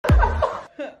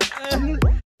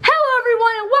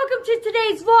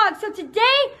today's vlog. So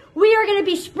today we are gonna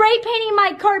be spray painting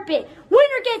my carpet.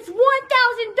 Winner gets $1,000 and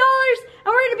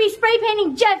we're gonna be spray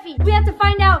painting Jeffy. We have to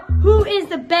find out who is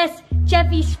the best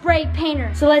Jeffy spray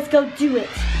painter. So let's go do it.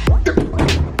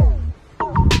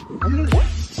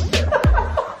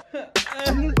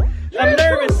 I'm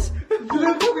nervous.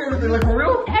 Like for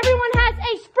real? Everyone has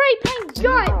a spray paint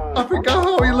gun. I forgot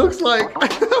how he looks like. I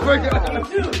forgot.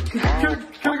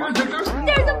 Can we go to pictures?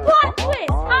 There's a plot twist.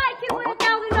 I can win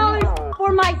 $1,000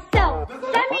 for myself.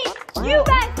 That means you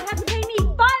guys have to pay me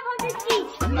 $500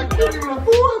 each. I can't even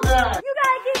afford that. You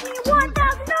gotta give me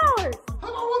 $1,000. How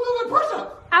about 1,000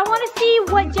 push-ups? I want to see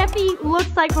what Jeffy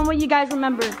looks like from what you guys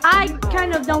remember. I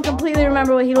kind of don't completely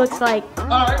remember what he looks like. All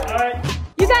right.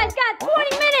 You guys got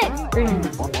 20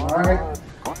 minutes. All right.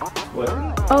 What?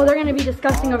 Oh, they're gonna be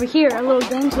discussing over here. A little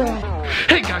gameplay.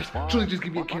 Hey guys, Julie just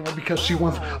gave me a camera because she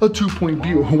wants a 2-point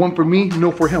view. One for me,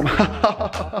 no for him. Hold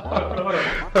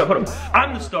on.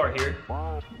 I'm the star here.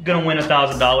 Gonna win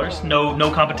 $1,000.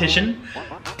 No competition.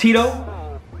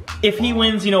 Tito, if he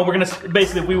wins, you know, we're gonna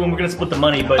basically if we win, we're gonna split the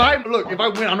money. But Look, if I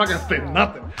win, I'm not gonna spend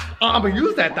nothing. I'm gonna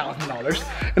use that $1,000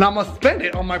 and I'm gonna spend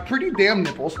it on my pretty damn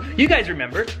nipples. you guys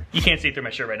remember? You can't see through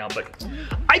my shirt right now, but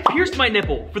I pierced my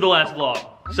nipple for the last vlog.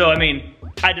 So I mean,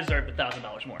 I deserve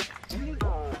 $1,000 more.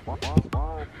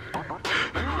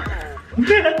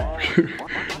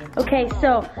 Okay,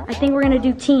 so I think we're gonna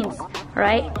do teams. All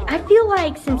right. I feel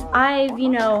like since I've, you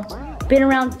know, been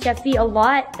around Jeffy a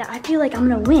lot, that I feel like I'm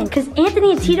gonna win. Cause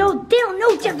Anthony and Tito, they don't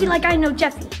know Jeffy like I know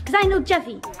Jeffy. Cause I know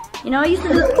Jeffy. You know, I used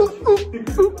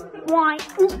to wine,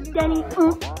 Denny,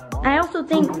 I also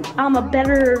think I'm a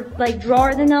better like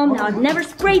drawer than them. Now I've never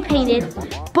spray painted,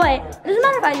 but it doesn't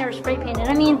matter if I never spray painted.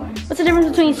 I mean, what's the difference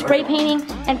between spray painting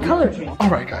and coloring? All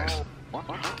right, guys,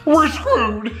 we're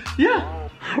screwed. Yeah.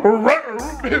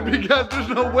 Because there's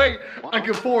no way I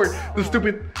can afford the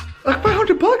stupid, like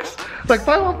 $500, like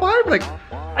 5 on 5, like.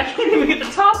 I can't even get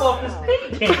the top off this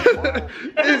paint can.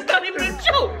 And it's not even a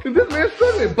joke. This man's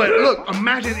struggling. But look,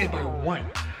 imagine if I won.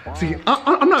 See,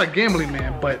 I'm not a gambling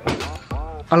man, but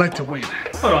I like to win.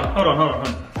 Hold on.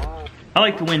 I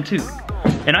like to win too.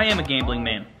 And I am a gambling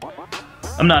man.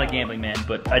 I'm not a gambling man,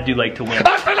 but I do like to win.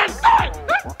 Let's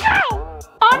go!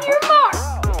 On your mark.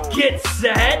 Get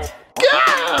set.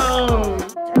 Go!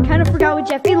 I kind of forgot what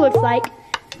Jeffy looks like,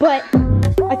 but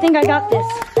I think I got this.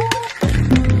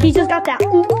 He just got that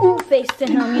ooh face to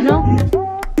him, you know?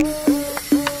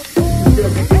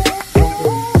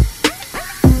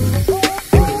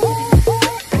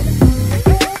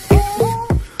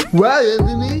 Wow,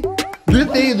 Anthony, this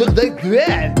thing looks like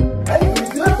grass.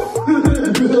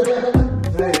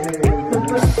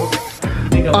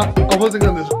 I wasn't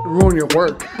gonna ruin your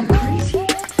work. I'm crazy.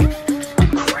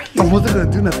 I wasn't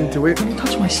gonna do nothing to it. Don't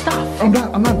touch my stuff. I'm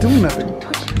not doing nothing.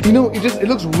 You know, it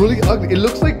looks really ugly. It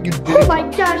looks like you did it. Oh my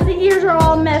gosh, the ears are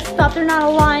all messed up. They're not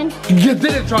aligned. You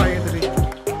didn't try, Anthony.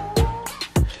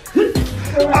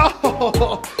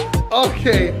 Oh,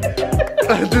 okay.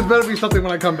 This better be something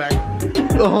when I come back.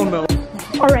 Oh no.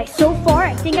 All right, so far,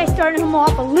 I think I started him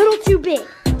off a little too big.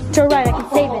 It's all right, I can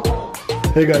save it.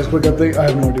 Hey guys, quick update. I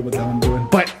have no idea what the hell I'm doing,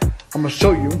 but I'm gonna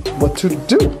show you what to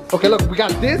do. Okay, look, we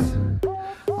got this.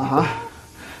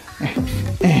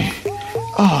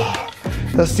 Oh,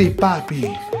 let's see,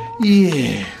 Papi.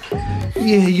 Yeah,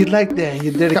 you like that?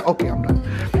 You did it. Okay, I'm done.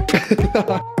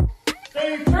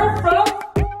 Hey, bro.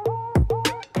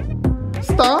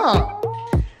 Stop.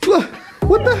 Look,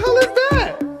 what the hell is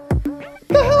that?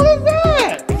 The hell is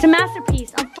that? It's a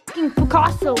masterpiece. I'm fucking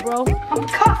Picasso, bro. I'm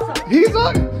Picasso. He's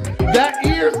on. That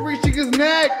ear's reaching his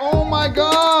neck. Oh my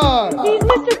god. He's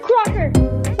Mr. Crocker.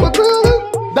 What the hell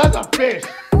is? That's a fish.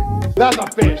 That's a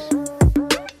fish.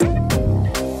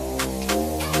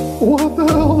 What the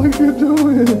hell are you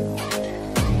doing?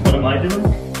 What am I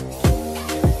doing?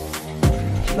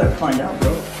 You better find out,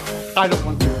 bro. I don't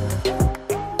want to.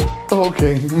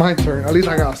 Okay, my turn. At least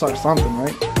I gotta start something,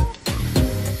 right?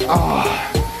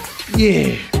 Ah,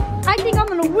 yeah. I think I'm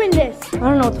gonna win this. I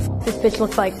don't know what the f this bitch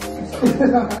looks like.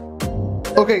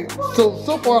 Okay,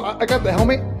 so far I got the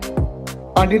helmet.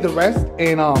 I need the rest,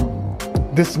 and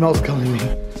this smell's killing me.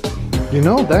 You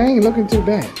know, that ain't looking too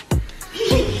bad.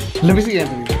 Let me see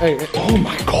Anthony. Hey, oh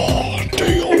my god,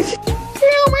 damn.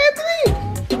 Damn, Anthony.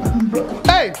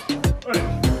 Hey.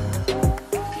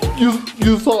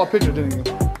 You saw a picture, didn't you?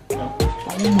 No.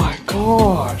 Oh my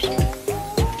gosh.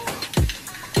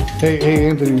 Hey,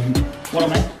 Anthony. What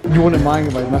am I? You wouldn't mind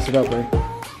if I mess it up, right?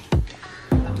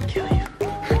 I would kill you.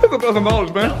 That's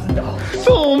 $1,000, man. $1,000.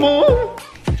 So, Mom.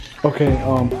 Okay,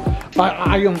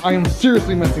 I am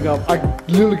seriously messing up. I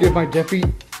literally gave my Jeffy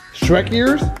Shrek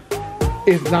ears.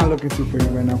 It's not looking too pretty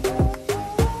right now.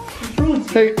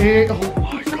 Hey, oh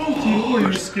my God. Are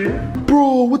you scared?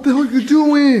 Bro, what the hell are you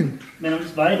doing? Man, I'm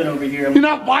just vibing over here. You're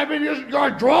not vibing, you're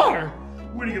a drawer.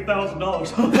 Winning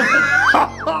 $1,000.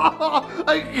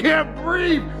 I can't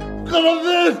breathe because of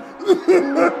this.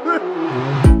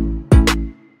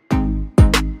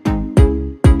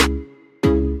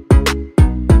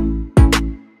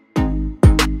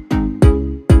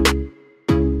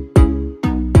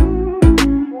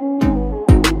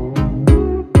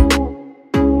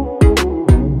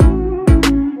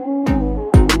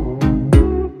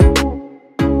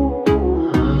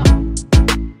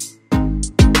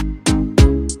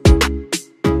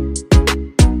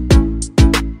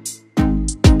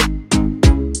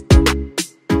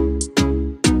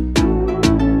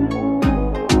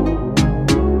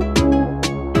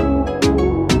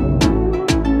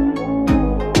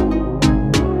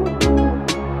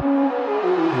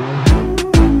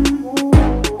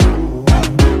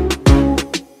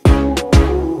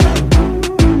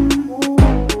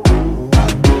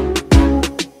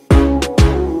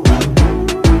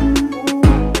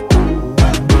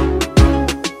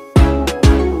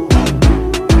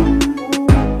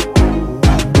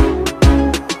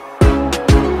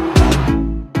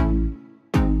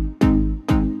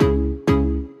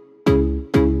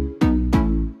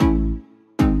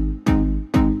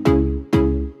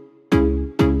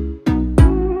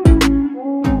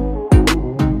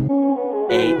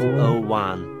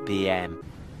 PM.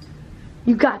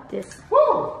 You got this.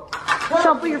 Woo!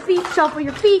 Shuffle your feet, shuffle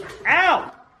your feet.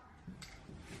 Ow!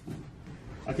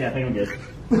 Okay, I think I'm good.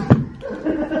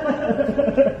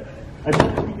 I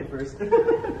tried to peek at first.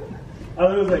 I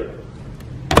was like...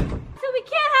 So we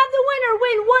can't have the winner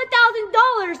win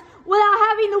 $1,000 without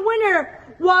having the winner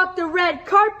walk the red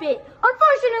carpet.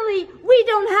 Unfortunately, we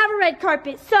don't have a red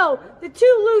carpet, so the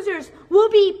two losers will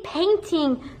be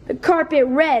painting the carpet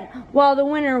red while the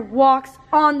winner walks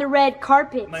on the red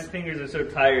carpet. My fingers are so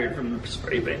tired from the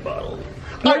spray paint bottle.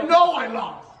 I know I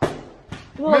lost.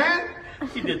 Well, Man,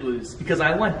 You did lose because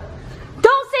I won.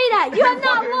 don't say that. You have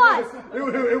not lost.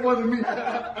 it wasn't me.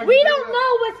 We don't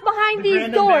know what's behind these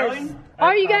random doors. bowling?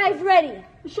 Are you guys ready?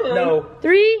 Sure. No.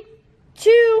 3,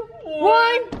 2,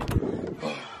 1.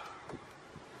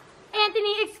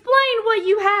 Anthony, explain what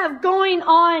you have going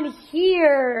on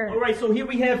here. All right, so here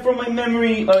we have from my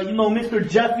memory, you know, Mr.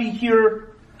 Jeffy here.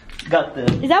 Got the...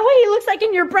 Is that what he looks like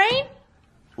in your brain?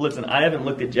 Listen, I haven't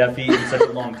looked at Jeffy in such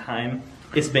a long time.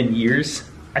 It's been years.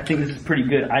 I think this is pretty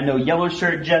good. I know yellow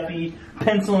shirt Jeffy,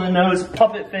 pencil in the nose,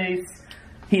 puppet face.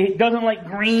 He doesn't like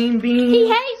green beans. He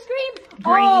hates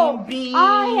green beans.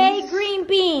 I hate green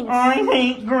beans. I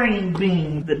hate green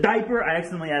beans. The diaper, I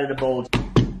accidentally added a bulge.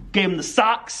 Gave him the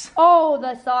socks. Oh,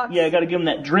 the socks. Yeah, I gotta give him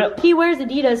that drip. He wears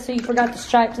Adidas, so you forgot the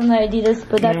stripes on the Adidas,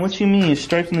 but that's... Man, what you mean?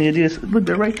 Stripes on the Adidas. Look,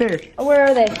 they're right there. Where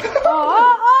are they?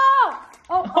 Oh.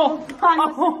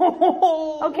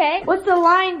 Okay, what's the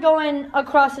line going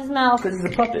across his mouth? Because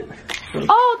he's a puppet.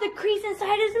 Oh, the crease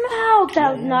inside his mouth.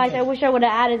 That was nice. I wish I would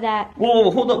have added that.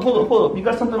 Whoa, hold up. You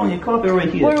got something on your carpet right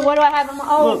here. What do I have?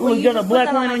 Look, well, you got a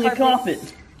black line on your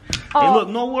carpet. Oh. Hey, look,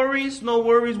 no worries.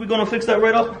 We're gonna fix that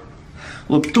right up.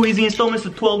 Look, 2 easy installments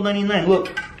for $12.99.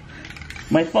 Look,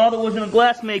 my father wasn't a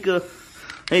glass maker.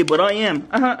 Hey, but I am.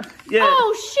 Yeah.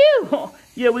 Oh, shoot.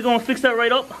 Yeah, we're gonna fix that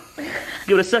right up.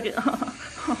 Give it a second.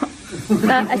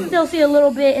 I still see a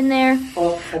little bit in there.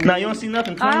 Nah, you don't see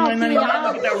nothing.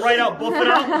 $29.99. Get that right out, buff it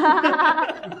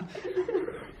out.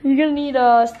 You're gonna need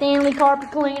Stanley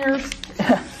carpet cleaners.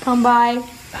 Come by.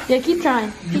 Yeah, keep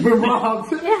trying. You've been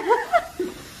robbed.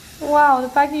 Wow, the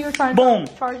fact that you were trying to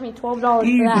charge me $12 for that.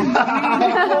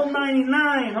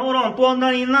 $12.99. Hold on,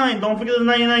 $12.99. Don't forget the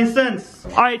 99 cents.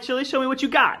 All right, Chili, show me what you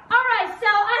got. All right, so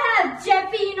I have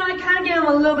Jeffy. You know, I kind of gave him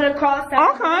a little bit of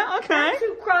cross-eyed. Okay.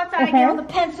 Too cross-eyed. I gave him the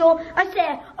pencil. I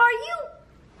said, "Are you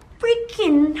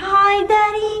freaking high,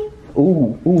 Daddy?"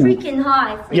 Ooh. Freaking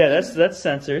high. Yeah, that's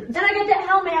censored. Then I got the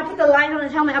helmet. I put the line on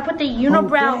his helmet. I put the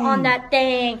unibrow on that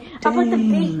thing. I put the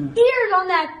big ears on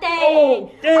that thing.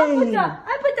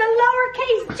 I put the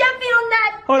lowercase Jeffy on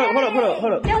that thing.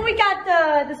 Hold up. Then we got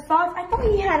the socks. I thought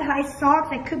he had high socks.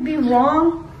 I could be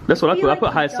wrong. That's what I put. I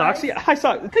put high socks. Yeah, high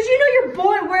socks. Because you know your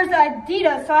boy wears the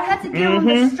Adidas, so I had to give him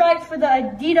the stripes for the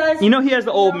Adidas. You know he has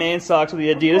the old man socks with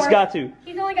the Adidas. Got to.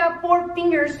 He's only got 4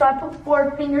 fingers, so I put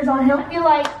 4 fingers on him. I feel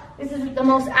like this is the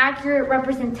most accurate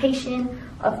representation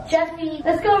of Jeffy.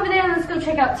 Let's go over there and let's go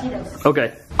check out Tito's. Okay.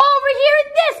 Over here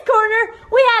in this corner,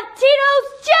 we have Tito's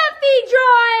Jeffy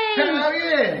drawing. Hell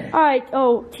yeah. All right.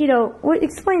 Oh, Tito,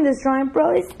 explain this drawing,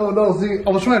 bro. Oh no, see, I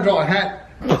was trying to draw a hat.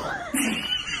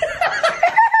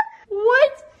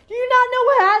 What? Do you not know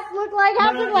what hats look like?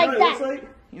 Hats look like that.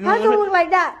 You know How does it look like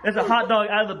that? That's a hot dog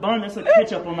out of the bun. That's like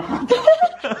ketchup on the hot dog.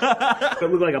 It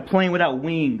looks like a plane without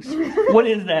wings. What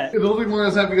is that? It only more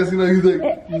happy because, you know, he's like...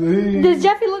 Does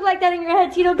Jeffy look like that in your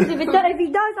head, Tito? Because if he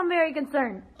does, I'm very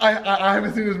concerned. I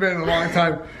haven't seen this man in a long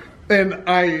time. And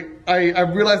I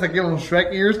realized I gave him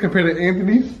Shrek ears compared to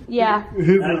Anthony's. Yeah.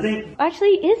 I think...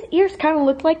 Actually, his ears kind of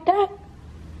look like that,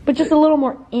 but just a little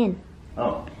more in.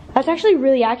 Oh. That's actually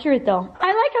really accurate, though. I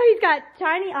like how he's got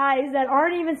tiny eyes that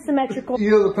aren't even symmetrical.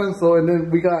 You know the pencil, and then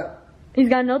we got... He's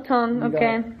got no tongue,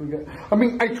 okay. I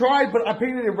mean, I tried, but I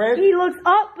painted it red. He looks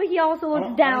up, but he also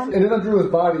looks down. And then I drew his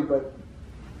body, but...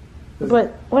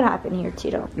 But what happened here,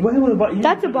 Tito?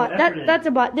 That's a butt. That's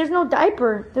a butt. There's no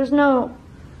diaper. There's no...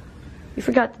 You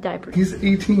forgot the diaper. He's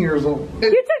 18 years old. You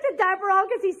took the diaper off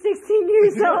because he's 16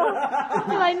 years old.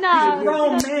 You're like, nah. He's a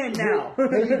grown man now.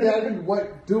 Hey, Daddy,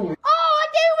 what doing? Oh, I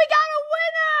think we got a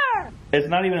winner! It's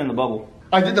not even in the bubble.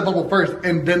 I did the bubble first,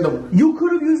 and then the... You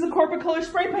could have used the carpet color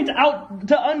spray paint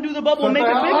to undo the bubble and make it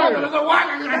bigger.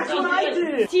 That's what I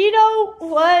did. Tito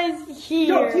was here.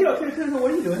 Yo, Tito,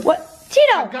 what are you doing? What?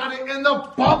 Tito! I got it in the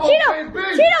bubble, Tito, baby!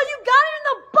 you got it in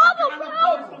the bubble, I bro!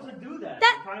 was supposed to do that.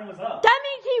 Time was up. That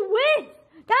means he wins!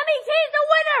 That means he's the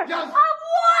winner Yes. of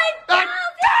 $1,000!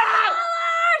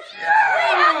 We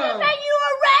have to make you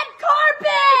a red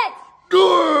carpet!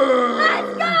 Good!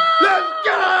 Let's go! Let's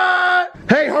get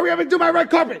it! Hey, hurry up and do my red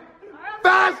carpet!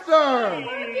 Faster!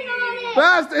 Working on it!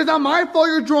 Faster! It's not my fault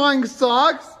you're drawing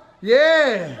socks!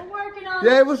 Yeah! We're working on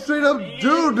Yeah, it was straight up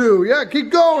doo-doo. Yeah, keep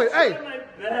going. Hey!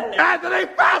 Anthony,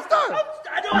 faster!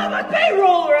 I don't have my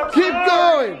payroller. Keep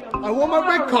going! I want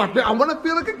my red carpet. I want to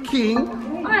feel like a king.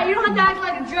 Alright, you don't have to act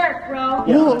like a jerk, bro.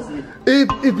 Well,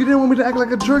 if you didn't want me to act like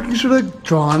a jerk, you should have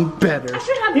drawn better. I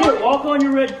should have Here, done. walk on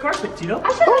your red carpet, Tito. I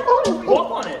should have done.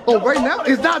 Walk on it. Oh, right now?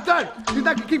 It's not done. It's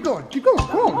not. Keep going. Keep going.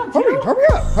 Come on.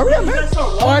 Hurry up, man.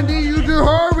 I need you to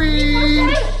hurry.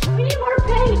 We need more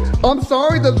paint. I'm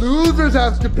sorry, the losers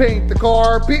have to paint the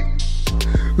carpet.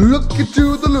 Look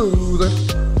into the loser.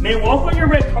 Man, walk on your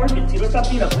red carpet, Tito. Stop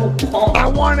being a little punk. I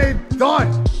want it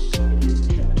done.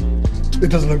 It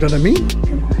doesn't look done to me.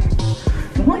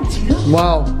 Come on, Tito.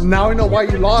 Wow, now I know why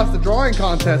you lost the drawing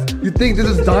contest. You think this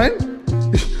is done?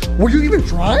 Were you even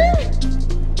trying?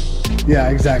 Yeah,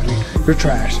 exactly. You're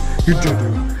trash. You're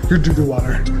doo-doo. You're doo-doo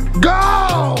water.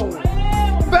 Go!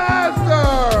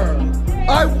 Faster!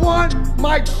 I want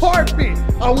my carpet.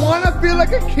 I want to feel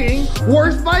like a king.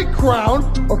 Where's my crown?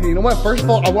 Okay, you know what? First of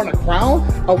all, I want a crown.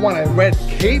 I want a red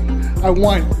cape. I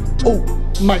want,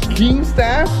 my king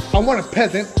staff. I want a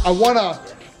peasant. I want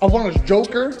a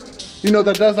joker, you know,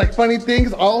 that does like funny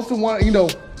things. I also want, you know,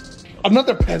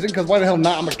 another peasant, because why the hell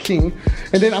not? I'm a king.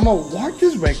 And then I'm gonna walk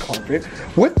this red carpet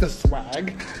with the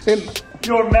swag. And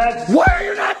Your Majesty. why are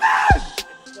you not done?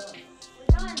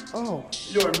 Oh.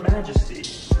 Your Majesty.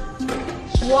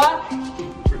 Walk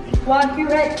your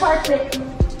red carpet.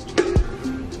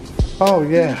 Oh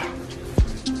yeah.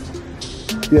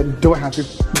 Yeah, do I have to?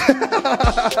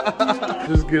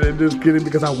 Just kidding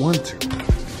because I want to.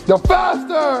 Now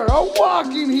faster! I'm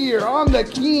walking here. I'm the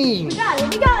king. You got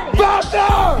it. Faster!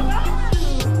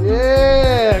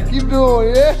 Yeah, keep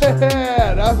doing.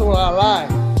 Yeah, that's what I like.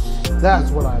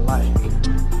 That's what I like.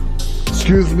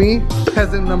 Excuse me,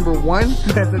 peasant number 1,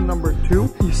 peasant number 2.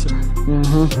 Yes, sir.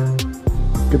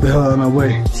 Get the hell out of my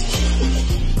way.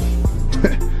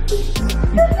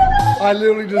 I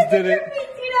literally just did it.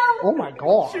 Oh my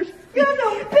gosh.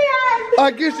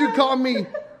 I guess you call me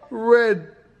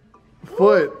red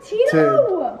foot.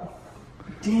 Tito!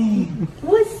 Dang.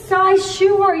 What size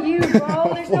shoe are you,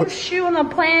 bro? There's no shoe on the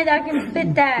planet that can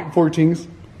fit that. 14s,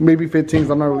 maybe 15s,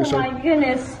 I'm not really sure. Oh my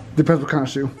goodness. Depends what kind of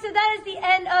shoe. So that is the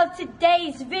end of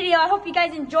today's video. I hope you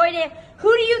guys enjoyed it.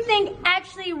 Who do you think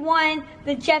actually won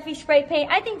the Jeffy spray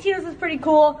paint? I think Tito's was pretty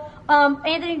cool.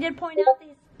 Anthony did point out that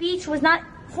his speech was not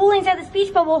fully inside the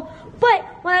speech bubble, but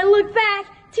when I look back,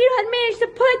 Tito had managed to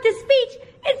put the speech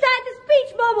inside the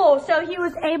speech bubble. So he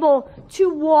was able to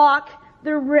walk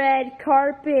the red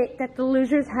carpet that the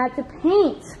losers had to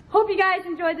paint. Hope you guys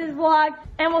enjoyed this vlog,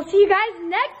 and we'll see you guys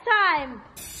next time.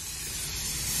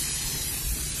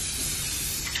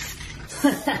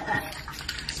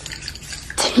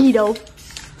 Tito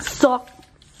sucks.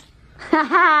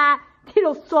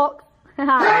 Tito sucks.